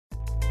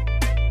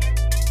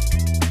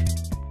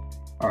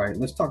All right,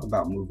 let's talk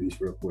about movies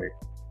real quick.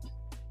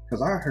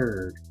 Because I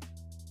heard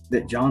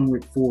that John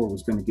Wick 4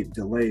 was going to get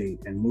delayed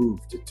and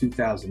moved to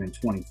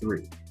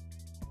 2023.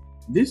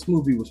 This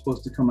movie was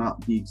supposed to come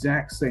out the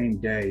exact same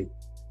day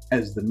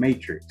as The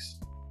Matrix.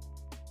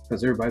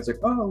 Because everybody's like,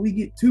 oh, we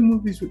get two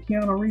movies with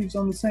Keanu Reeves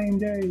on the same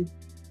day.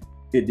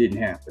 It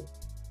didn't happen.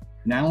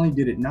 Not only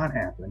did it not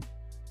happen,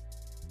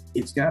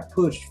 it's got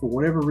pushed for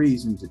whatever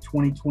reason to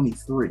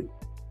 2023.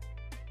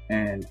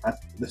 And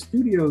the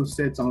studio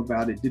said something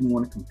about it didn't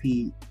want to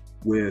compete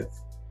with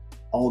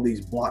all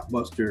these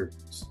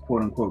blockbusters,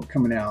 quote unquote,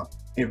 coming out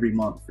every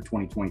month for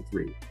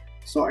 2023.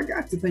 So I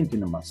got to thinking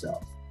to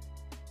myself,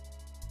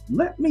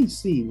 let me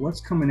see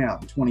what's coming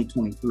out in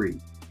 2023.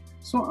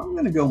 So I'm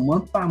going to go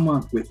month by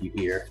month with you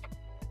here,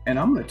 and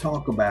I'm going to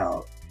talk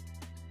about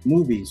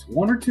movies,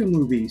 one or two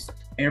movies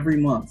every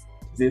month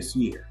this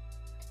year.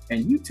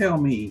 And you tell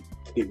me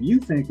if you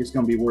think it's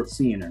going to be worth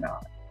seeing or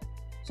not.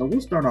 So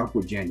we'll start off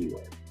with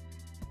January.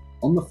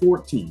 On the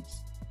 14th,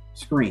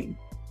 Scream.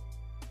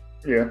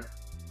 Yeah.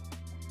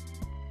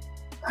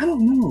 I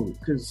don't know,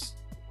 because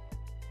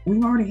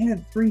we've already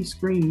had 3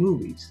 Scream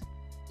movies.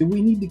 Do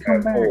we need to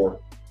come back? 4.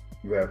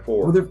 You had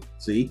 4. Well,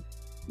 see,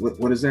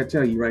 what does that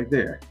tell you right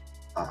there?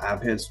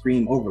 I've had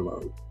Scream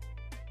overload.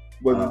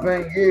 But the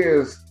thing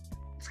is,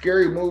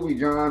 scary movie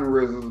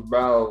genre is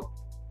about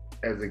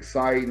as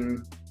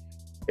exciting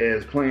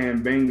as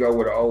playing bingo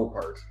with an old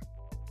person.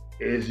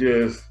 It's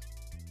just,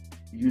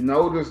 you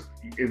notice,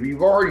 if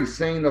you've already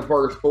seen the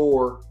first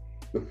 4,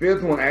 the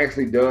 5th one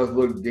actually does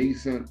look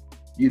decent.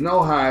 You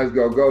know how it's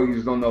gonna go, you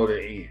just don't know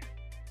the end.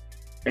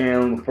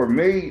 And for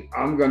me,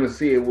 I'm gonna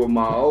see it with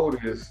my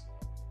oldest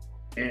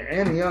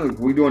and the youngest.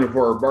 We're doing it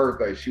for her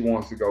birthday. She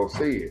wants to go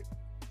see it.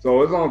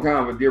 So it's on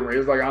kind of a different,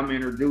 it's like I'm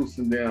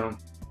introducing them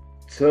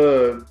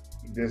to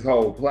this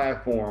whole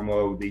platform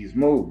of these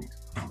movies.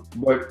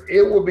 But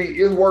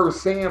it's worth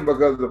seeing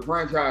because the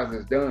franchise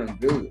is done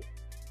good.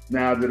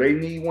 Now, do they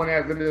need one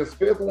after this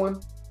 5th one?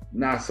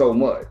 Not so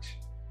much.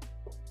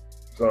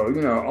 So,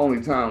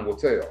 only time will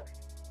tell.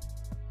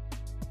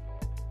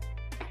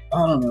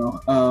 I don't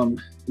know.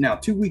 Now,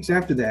 2 weeks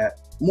after that,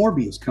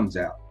 Morbius comes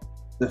out.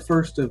 The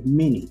first of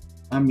many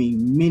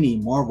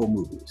Marvel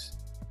movies.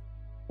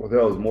 What the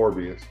hell is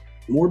Morbius?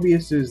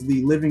 Morbius is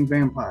the living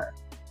vampire.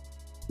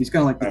 He's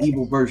kind of like the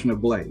evil version of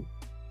Blade.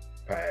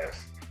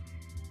 Pass.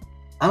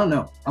 I don't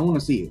know. I want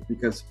to see it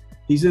because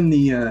he's in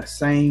the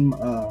same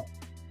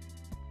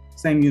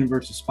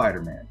universe as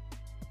Spider-Man.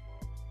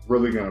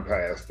 Really gonna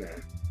pass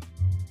then.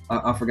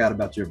 I forgot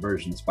about your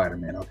version of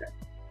Spider-Man. Okay.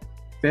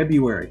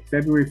 February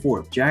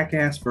 4th,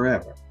 Jackass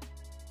Forever.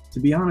 To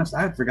be honest,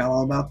 I forgot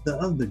all about the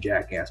other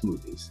Jackass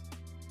movies.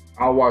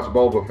 I'll watch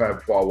Boba Fett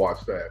before I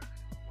watch that.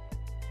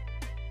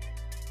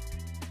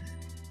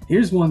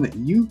 Here's one that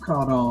you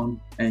caught on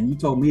and you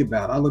told me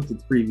about. I looked at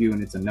the preview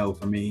and it's a no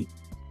for me.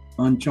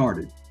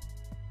 Uncharted.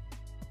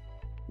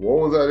 What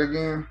was that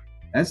again?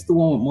 That's the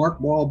one with Mark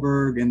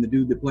Wahlberg and the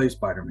dude that plays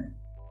Spider-Man.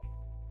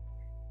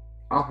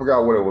 I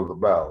forgot what it was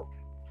about.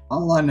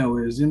 All I know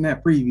is in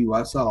that preview,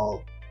 I saw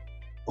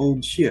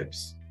old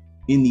ships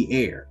in the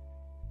air.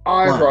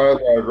 Oh, that's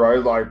right.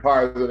 It's like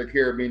Pirates of the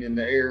Caribbean in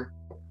the air.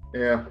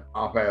 Yeah,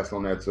 I'll pass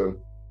on that too.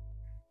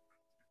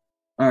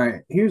 All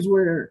right, here's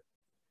where,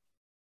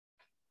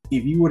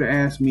 if you would have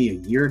asked me a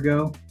year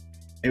ago,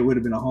 it would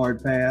have been a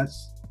hard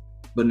pass.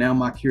 But now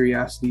my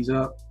curiosity's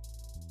up.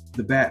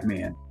 The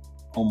Batman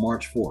on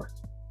March 4th.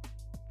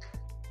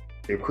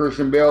 If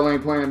Christian Bale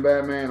ain't playing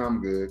Batman,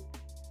 I'm good.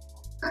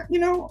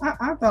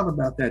 I thought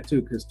about that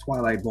too, because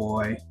Twilight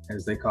Boy,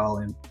 as they call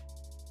him.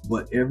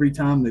 But every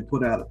time they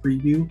put out a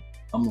preview,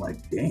 I'm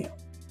like, damn,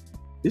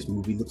 this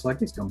movie looks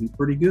like it's going to be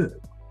pretty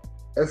good.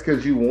 That's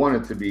because you want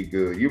it to be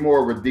good. You're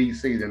more of a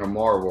DC than a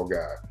Marvel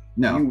guy.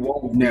 No, you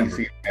want never.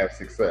 DC to have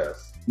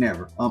success.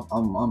 Never.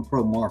 I'm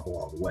pro Marvel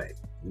all the way.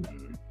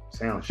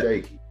 Sounds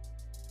shaky.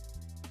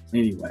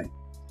 Anyway,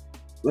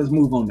 let's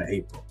move on to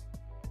April.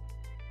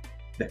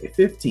 The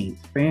 15th,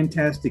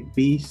 Fantastic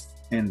Beasts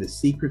and the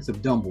Secrets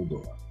of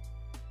Dumbledore.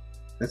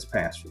 That's a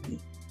pass for me.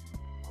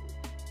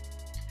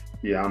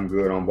 Yeah, I'm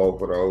good on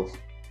both of those.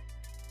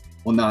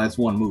 Well, no, that's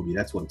one movie.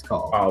 That's what it's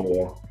called. Oh,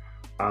 well,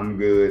 I'm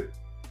good.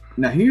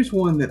 Now, here's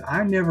one that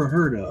I never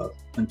heard of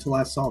until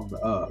I saw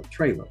the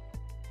trailer.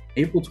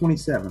 April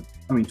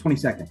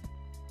 22nd,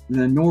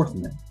 The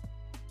Northman.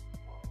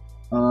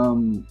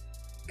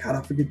 God,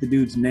 I forget the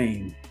dude's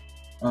name.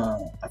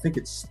 I think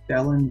it's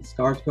Stellan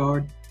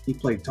Skarsgård. He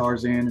played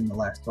Tarzan in the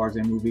last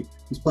Tarzan movie.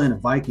 He's playing a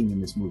Viking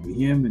in this movie,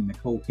 him and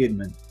Nicole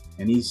Kidman,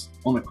 and he's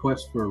on a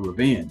quest for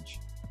revenge.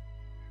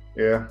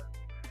 Yeah.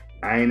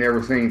 I ain't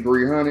never seen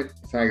 300.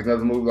 Sounds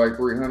another movie like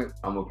 300.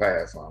 I'm going to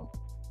pass on.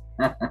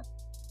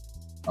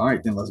 All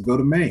right, then let's go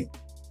to May.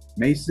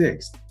 May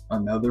 6th,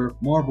 another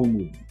Marvel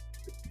movie.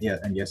 Yeah,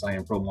 and yes, I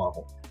am pro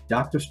Marvel.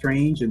 Doctor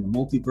Strange and the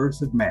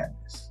Multiverse of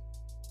Madness.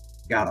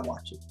 Gotta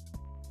watch it.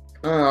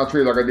 I'll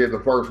treat it like I did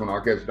the first one.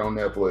 I'll catch it on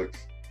Netflix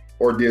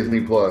or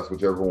Disney Plus,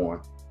 whichever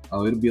one.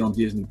 Oh, it'll be on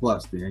Disney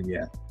Plus then,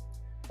 yeah.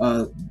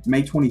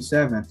 May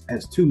 27th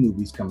has 2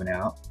 movies coming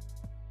out.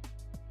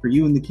 For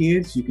you and the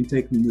kids, you can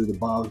take them to the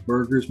Bob's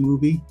Burgers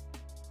movie,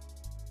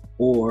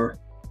 or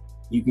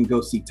you can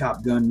go see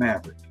Top Gun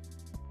Maverick.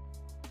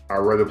 I'd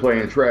rather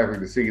play in traffic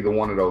to see either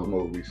one of those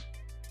movies.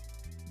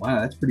 Wow,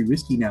 that's pretty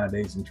risky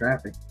nowadays in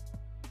traffic.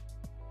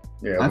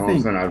 Yeah, I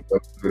think I'd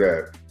do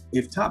that.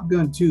 If Top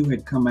Gun 2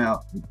 had come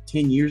out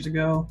 10 years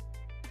ago,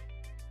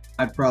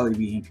 I'd probably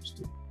be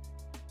interested.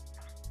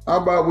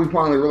 How about we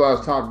finally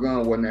realized Top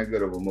Gun wasn't that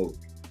good of a movie?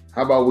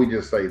 How about we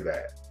just say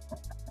that?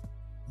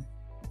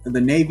 The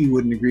Navy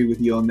wouldn't agree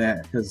with you on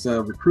that because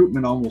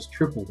recruitment almost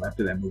tripled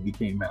after that movie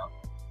came out.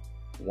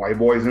 White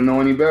boys didn't know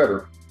any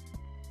better.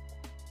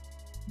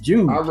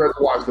 June. I'd rather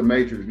watch the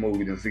Matrix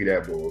movie than see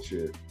that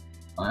bullshit.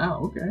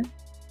 Wow, okay.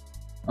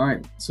 All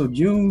right, so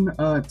June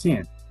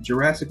 10th,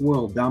 Jurassic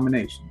World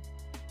Domination.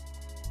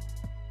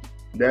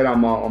 That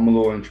I'm a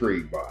little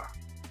intrigued by.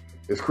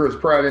 Is Chris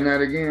Pratt in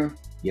that again?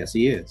 Yes,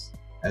 he is.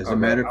 As a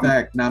matter of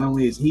fact, not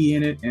only is he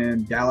in it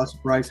and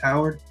Bryce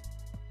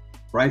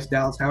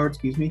Dallas Howard,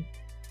 excuse me,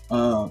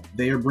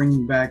 they are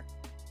bringing back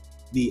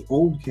the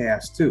old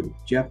cast too.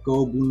 Jeff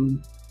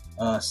Goldblum,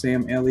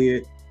 Sam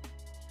Elliott.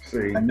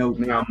 See, now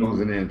I'm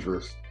losing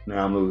interest.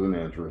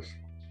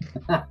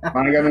 If I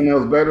ain't got nothing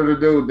else better to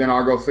do, then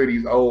I'll go see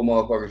these old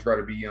motherfuckers try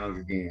to be young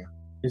again.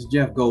 It's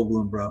Jeff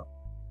Goldblum, bro.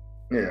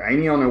 Yeah,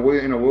 ain't he in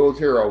a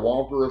wheelchair or a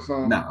walker or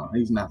something? No,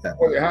 he's not that.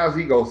 How's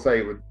he gonna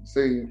save it?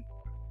 See,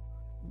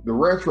 the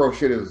retro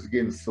shit is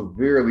getting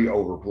severely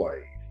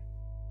overplayed.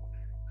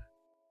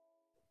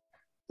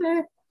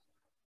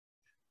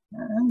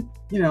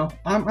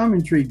 I'm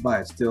intrigued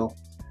by it still.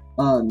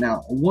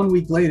 Now, 1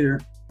 week later,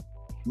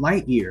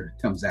 Lightyear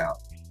comes out.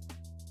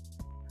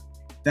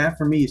 That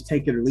for me is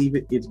take it or leave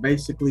it. It's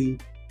basically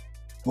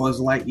Buzz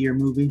Lightyear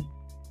movie.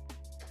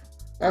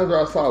 After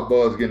I saw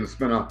Buzz getting a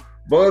spinoff,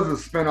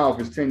 Buzz's spinoff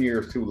is 10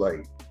 years too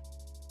late.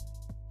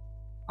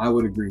 I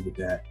would agree with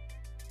that.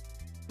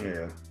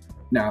 Yeah.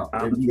 Now,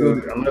 I'm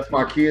good. Unless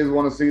my kids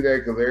want to see that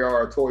because they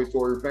are Toy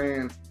Story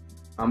fans,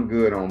 I'm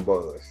good on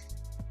Buzz.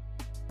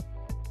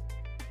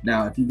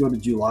 Now, if you go to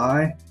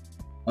July,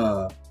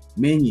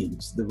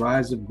 Minions: The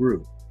Rise of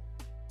Gru.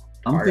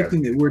 I'm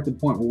thinking that we're at the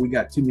point where we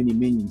got too many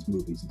Minions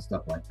movies and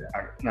stuff like that.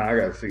 I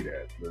got to see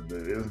that.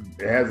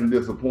 It hasn't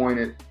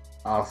disappointed.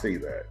 I'll see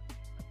that.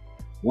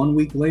 1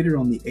 week later,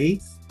 on the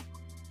 8th,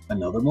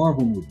 another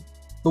Marvel movie,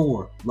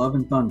 Thor: Love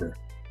and Thunder.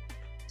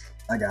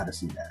 I got to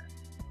see that.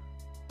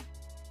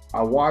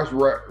 I watched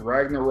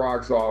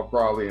Ragnarok, so I'll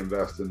probably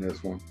invest in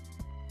this one.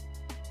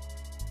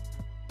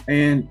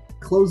 And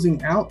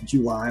closing out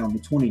July on the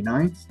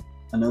 29th,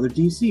 another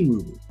DC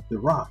movie, The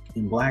Rock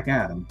in Black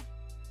Adam.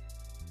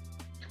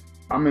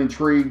 I'm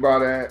intrigued by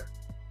that.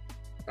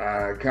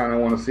 I kind of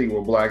want to see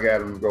what Black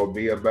Adam's going to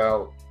be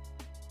about.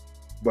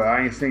 But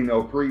I ain't seen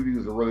no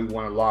previews that really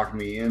want to lock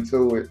me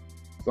into it.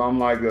 So I'm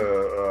like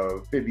a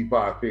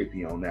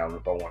 55-50 on that one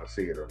if I want to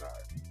see it or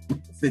not.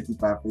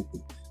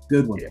 55-50.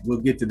 Good one. Yeah. We'll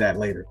get to that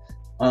later.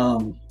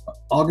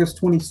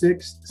 August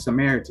 26th,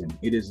 Samaritan.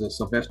 It is a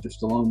Sylvester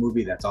Stallone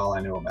movie. That's all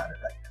I know about it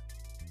right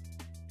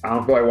now. I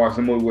don't feel like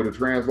watching a movie with a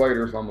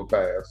translator, so I'm going to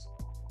pass.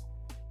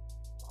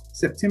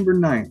 September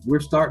 9th, we're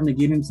starting to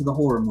get into the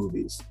horror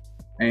movies.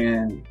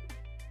 And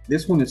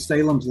this one is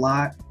Salem's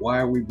Lot. Why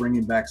are we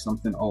bringing back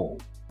something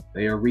old?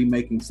 They are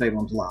remaking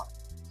Salem's Lot.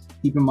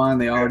 Keep in mind,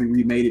 they already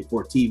remade it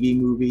for a TV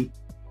movie.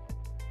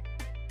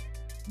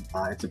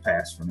 It's a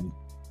pass for me.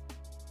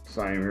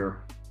 Same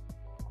here.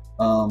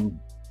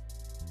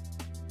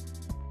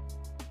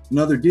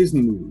 Another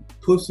Disney movie,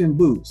 Puss in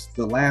Boots: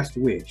 The Last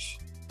Wish.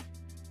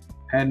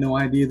 Had no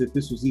idea that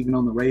this was even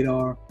on the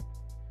radar.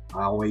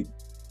 I'll wait.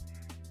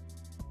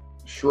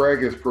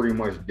 Shrek is pretty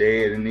much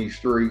dead in these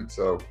streets,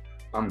 so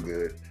I'm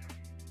good.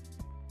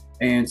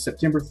 And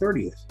September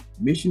 30th,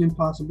 Mission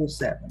Impossible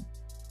 7.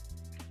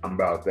 I'm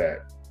about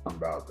that.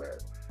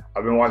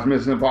 I've been watching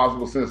Mission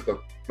Impossible since the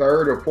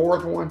third or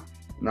fourth one,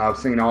 and I've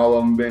seen all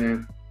of them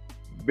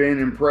been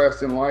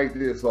impressed and liked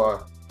it,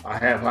 so I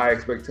have high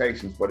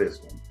expectations for this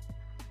one.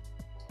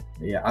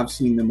 Yeah, I've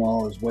seen them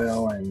all as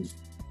well, and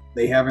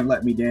they haven't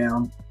let me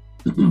down.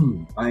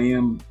 I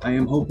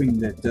am hoping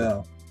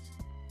that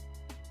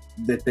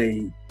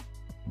they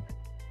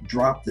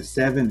drop the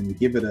 7 and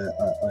give it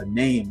a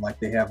name like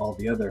they have all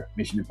the other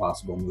Mission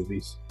Impossible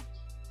movies.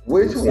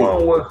 Which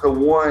one was the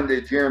one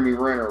that Jeremy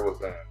Renner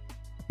was in?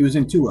 He was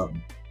in 2 of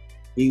them.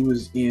 He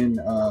was in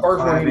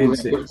 5 and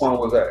 6. Which one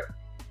was that?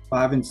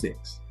 5 and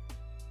 6.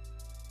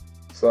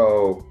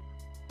 So,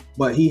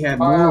 but he had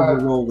more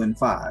of a role in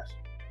 5.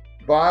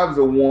 5's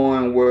the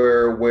one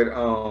where with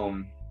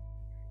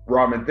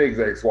Robin Thicke's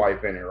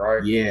ex-wife in it,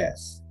 right?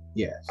 Yes.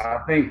 I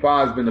think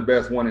 5's been the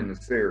best one in the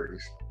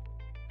series.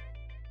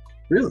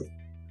 Really?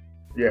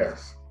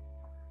 Yes.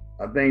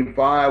 I think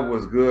 5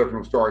 was good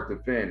from start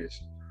to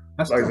finish.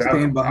 I still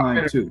stand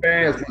behind 2.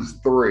 Fans was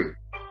 3.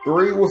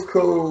 3 was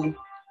cool.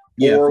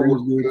 4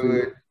 was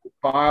good.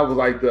 5 was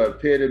like the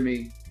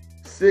epitome.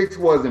 6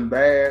 wasn't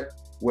bad.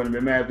 Wouldn't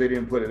have been mad if they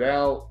didn't put it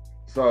out.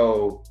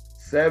 So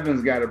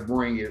 7's got to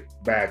bring it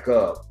back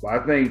up. But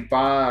I think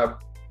 5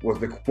 was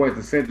the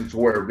quintessential to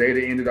where if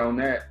they'd have ended on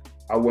that,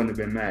 I wouldn't have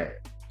been mad.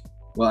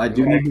 Well, I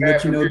do need to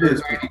let you know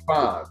this.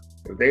 95.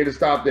 If they'd have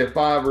stopped at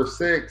 5 or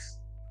 6,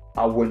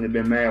 I wouldn't have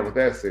been mad with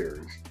that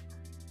series.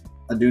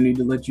 I do need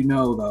to let you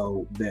know,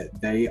 though, that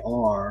they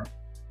are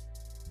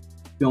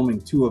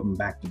filming 2 of them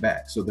back to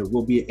back. So there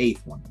will be an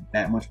 8th one.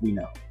 That much we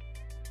know.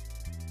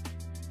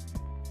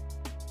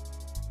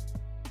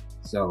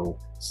 So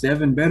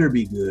 7 better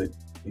be good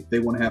if they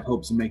want to have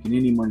hopes of making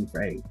any money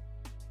for 8.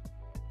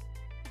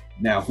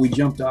 Now, if we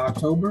jump to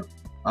October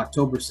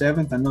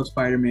 7th, I know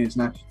Spider-Man is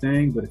not your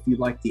thing, but if you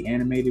like the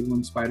animated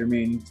one,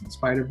 Spider-Man Into the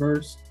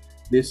Spider-Verse,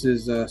 this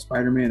is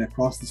Spider-Man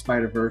Across the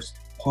Spider-Verse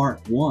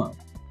Part 1,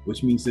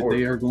 which means that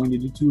they are going to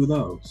do 2 of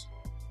those.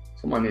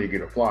 Somebody need to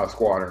get a fly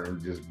squatter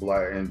and just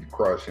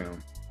crush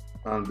him.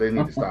 They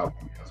need to stop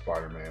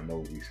Spider-Man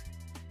movies.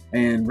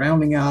 And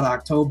rounding out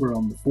October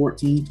on the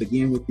 14th,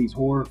 again with these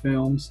horror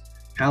films,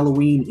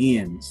 Halloween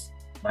Ends.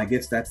 I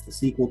guess that's the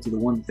sequel to the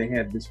one that they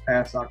had this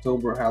past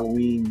October,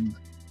 Halloween.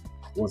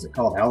 What was it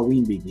called?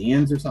 Halloween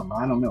Begins or something?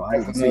 I don't know.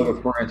 That's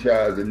another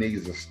franchise that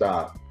needs to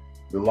stop.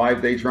 The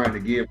life they trying to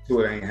give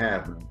to it ain't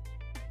happening.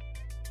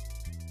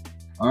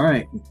 All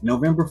right,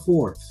 November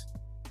 4th,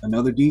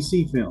 another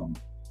DC film,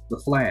 The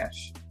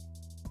Flash.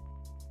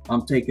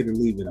 I'm take it or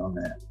leave it on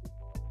that.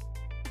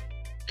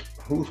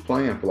 Who's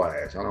playing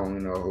Flash? I don't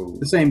even know who.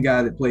 The same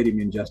guy that played him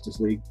in Justice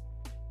League.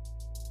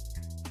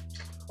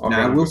 Okay.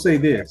 Now, I will say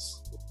this.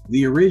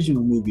 The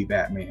original movie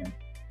Batman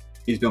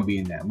is going to be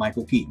in that.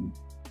 Michael Keaton.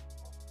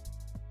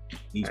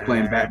 He's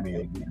playing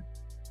Batman again.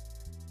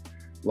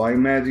 Like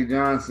Magic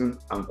Johnson,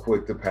 I'm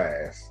quick to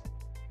pass.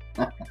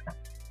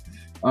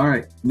 All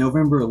right,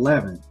 November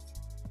 11th.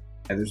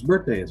 Heather's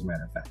birthday, as a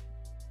matter of fact.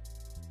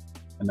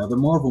 Another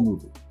Marvel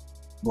movie.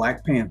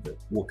 Black Panther,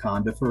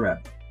 Wakanda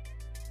Forever.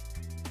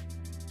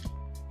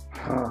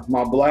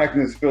 My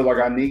blackness feels like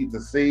I need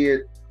to see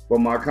it, but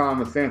my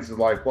common sense is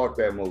like, fuck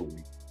that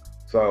movie.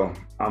 So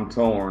I'm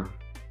torn.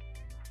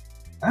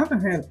 I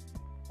haven't had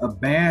a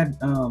bad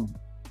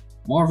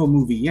Marvel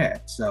movie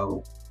yet,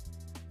 so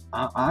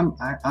I'm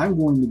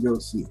going to go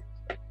see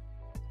it.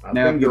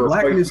 Now, if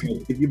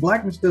your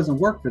blackness doesn't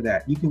work for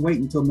that, you can wait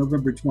until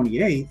November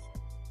 28th,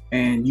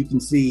 and you can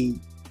see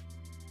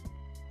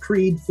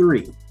Creed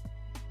 3.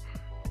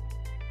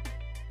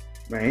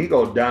 Man, he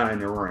gonna die in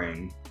the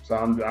ring. So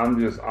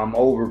I'm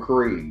over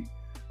Creed.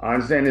 I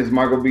understand it's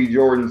Michael B.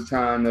 Jordan's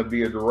time to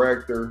be a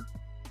director,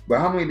 but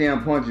how many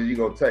damn punches you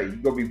gonna take? You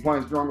gonna be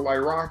punch drunk like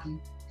Rocky?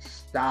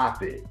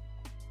 Stop it.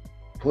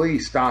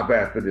 Please stop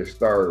after this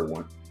 3rd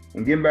one.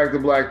 And getting back to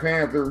Black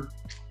Panther,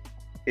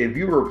 if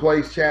you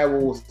replace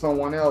Chadwick with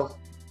someone else,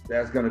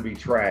 that's gonna be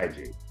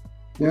tragic.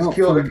 Just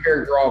kill the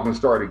character off and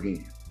start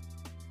again.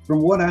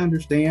 From what I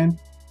understand,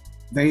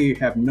 they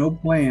have no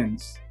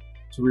plans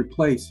to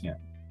replace him.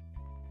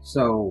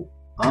 So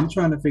I'm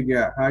trying to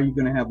figure out how you're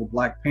going to have a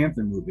Black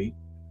Panther movie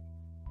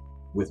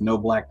with no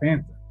Black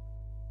Panther.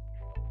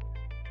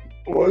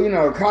 Well, you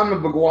know, Common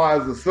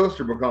McGuire's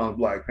sister becomes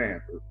Black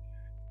Panther,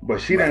 but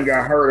she done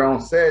got hurt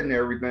on set and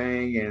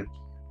everything. And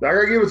I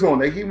gotta give it to them.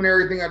 They keeping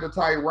everything at the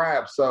tight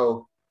wrap,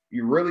 so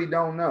you really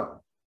don't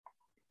know.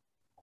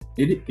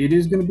 It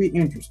is going to be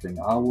interesting.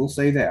 I will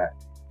say that.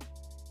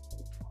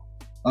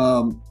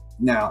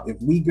 Now,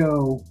 if we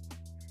go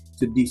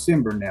to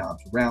December now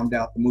to round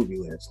out the movie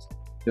list,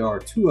 there are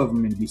 2 of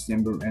them in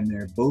December, and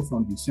they're both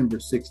on December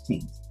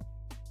 16th.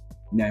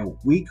 Now,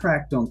 we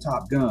cracked on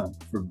Top Gun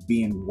for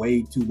being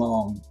way too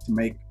long to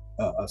make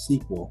a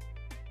sequel.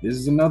 This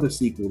is another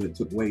sequel that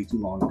took way too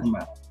long to come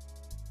out.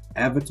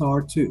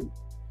 Avatar 2.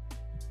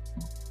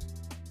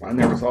 I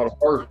never saw the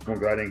first one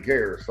because I didn't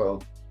care,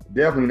 so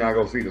definitely not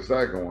gonna see the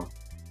second one.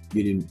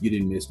 You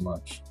didn't miss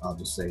much. I'll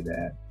just say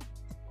that.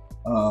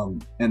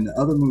 And the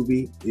other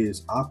movie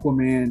is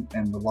Aquaman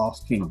and the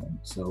Lost Kingdom.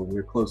 So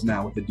we're closing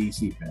out with the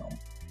DC film.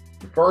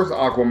 The first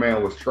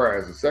Aquaman was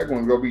trash. The second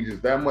one's gonna be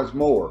just that much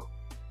more.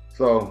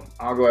 So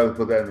I'll go ahead and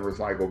put that in the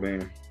recycle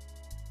bin.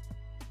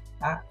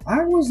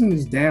 I wasn't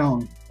as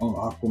down on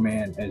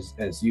Aquaman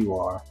as you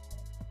are.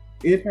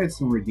 It had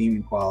some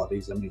redeeming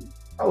qualities. I mean,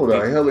 oh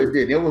the hell it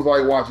did. It was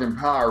like watching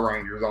Power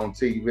Rangers on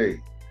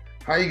TV.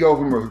 How you go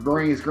from a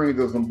green screen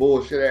to some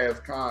bullshit ass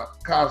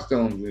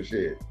costumes and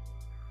shit?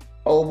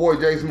 Old boy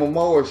Jason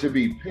Momoa should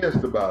be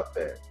pissed about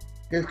that.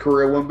 His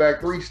career went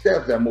back 3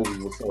 steps. That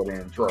movie was so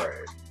damn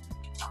trash.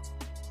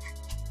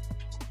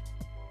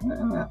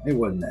 It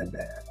wasn't that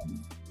bad. I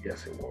mean,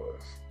 yes, it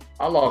was.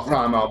 I lost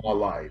time out of my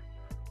life.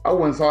 I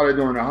went and saw it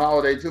during the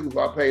holiday too,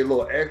 because I paid a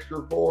little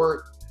extra for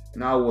it,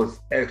 and I was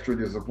extra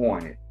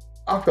disappointed.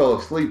 I fell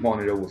asleep on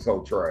it. It was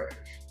so trash.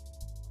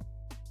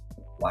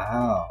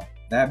 Wow,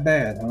 that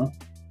bad, huh?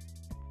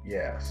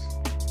 Yes.